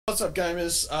What's up,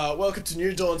 gamers? Welcome to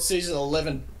New Dawn Season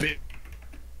 11 bit.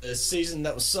 A season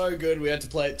that was so good we had to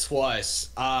play it twice.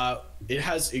 It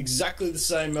has exactly the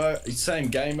same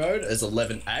game mode as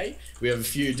 11A. We have a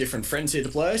few different friends here to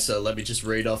play, so let me just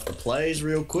read off the plays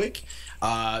real quick.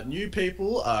 New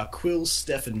people are Quill,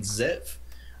 Steph, and Zev.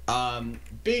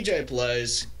 BJ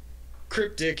plays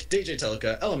Cryptic, DJ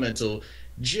Teleca, Elemental,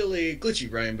 Jilly,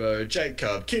 Glitchy Rainbow, Jake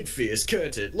Cub, Kid Fierce,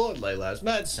 Curtit, Lord Laylabs,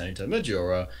 Mad Sainter,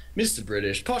 Majora, Mr.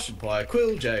 British, Posh and Pie,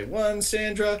 Quill, J1,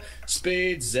 Sandra,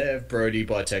 Speed, Zev, Brody,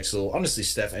 Bitexel, Honestly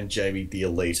Steph, and Jamie the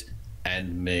Elite,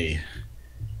 and me.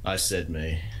 I said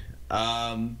me.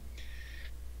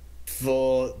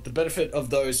 For the benefit of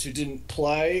those who didn't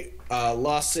play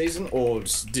last season or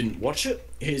just didn't watch it,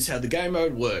 here's how the game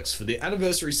mode works. For the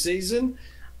anniversary season,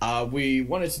 we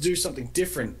wanted to do something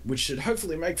different, which should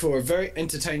hopefully make for a very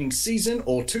entertaining season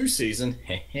or two season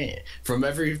from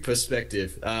every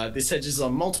perspective. This hedges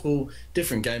on multiple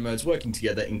different game modes working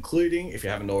together, including, if you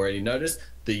haven't already noticed,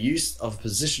 the use of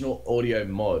positional audio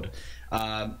mod.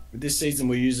 This season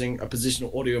we're using a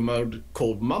positional audio mode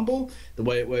called Mumble. The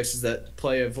way it works is that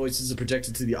player voices are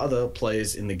projected to the other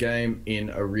players in the game in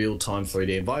a real-time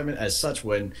 3D environment. As such,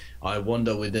 when I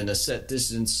wander within a set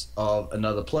distance of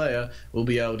another player, we'll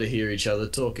be able to hear each other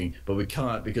talking. But we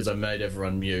can't because I made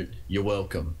everyone mute. You're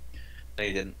welcome. No,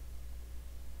 you didn't.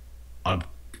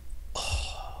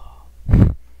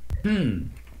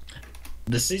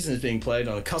 The season is being played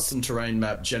on a custom terrain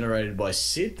map generated by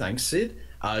Sid. Thanks, Sid.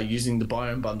 Using the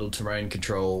Biome Bundle terrain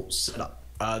control setup.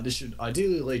 This should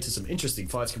ideally lead to some interesting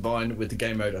fights combined with the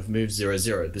game mode of Move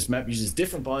 00. This map uses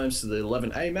different biomes to the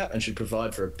 11A map and should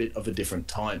provide for a bit of a different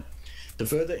time. To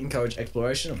further encourage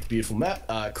exploration of the beautiful map,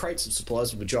 crates of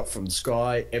supplies will be dropped from the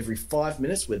sky every 5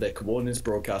 minutes with their coordinates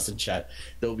broadcast and chat.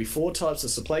 There will be 4 types of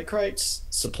supply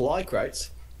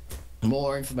crates.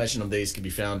 More information on these can be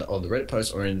found on the Reddit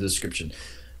post or in the description.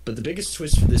 But the biggest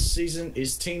twist for this season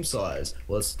is team size.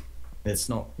 Well, it's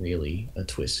not really a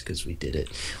twist because we did it.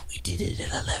 We did it in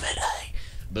 11A.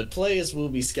 But players will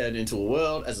be scattered into a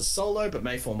world as a solo, but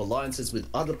may form alliances with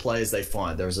other players they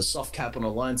find. There is a soft cap on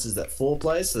alliances that 4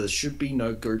 players, so there should be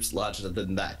no groups larger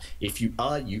than that. If you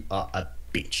are a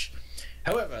bitch.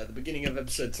 However, at the beginning of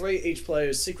episode 3, each player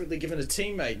is secretly given a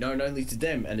teammate known only to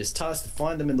them and is tasked to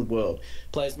find them in the world.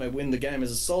 Players may win the game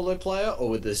as a solo player or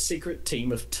with a secret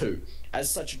team of 2.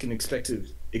 As such, you can expect to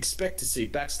see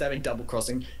backstabbing,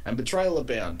 double-crossing, and betrayal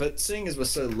abound. But seeing as we're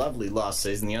so lovely last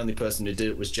season, the only person who did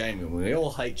it was Jamie, and we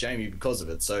all hate Jamie because of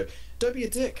it, so don't be a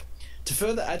dick. To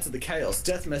further add to the chaos,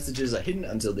 death messages are hidden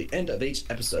until the end of each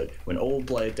episode, when all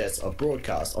player deaths are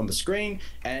broadcast on the screen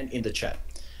and in the chat.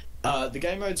 The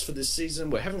game modes for this season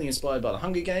were heavily inspired by the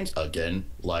Hunger Games, again,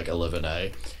 like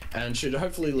 11A, and should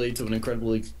hopefully lead to an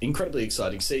incredibly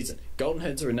exciting season. Golden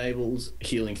Heads are enabled,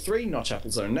 Healing 3, Notch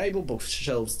Apples are enabled,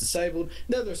 Bookshelves disabled,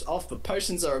 Nether is off, but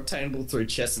potions are obtainable through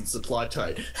chests and supply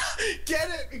trade. Get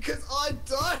it? Because I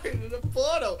died in a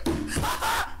portal!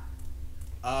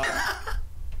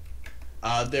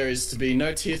 There is to be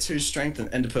no tier 2 strength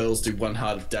and ender pearls do 1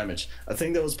 heart of damage. A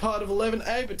thing that was part of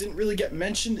 11A but didn't really get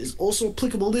mentioned is also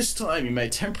applicable this time. You may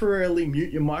temporarily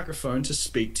mute your microphone to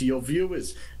speak to your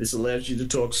viewers. This allows you to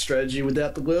talk strategy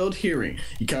without the world hearing.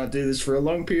 You can't do this for a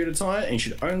long period of time and you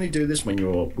should only do this when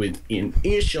you're within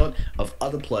earshot of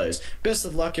other players. Best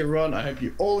of luck, everyone. I hope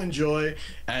you all enjoy,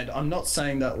 and I'm not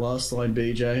saying that last line,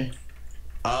 BJ.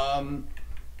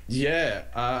 Okay,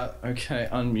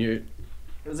 unmute.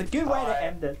 It was a good way to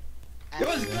end it. It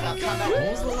was good. What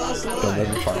was the last line? They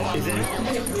don't stop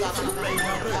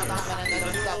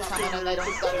coming and they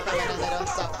don't stop coming and they don't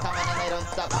stop coming and they don't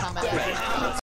stop coming.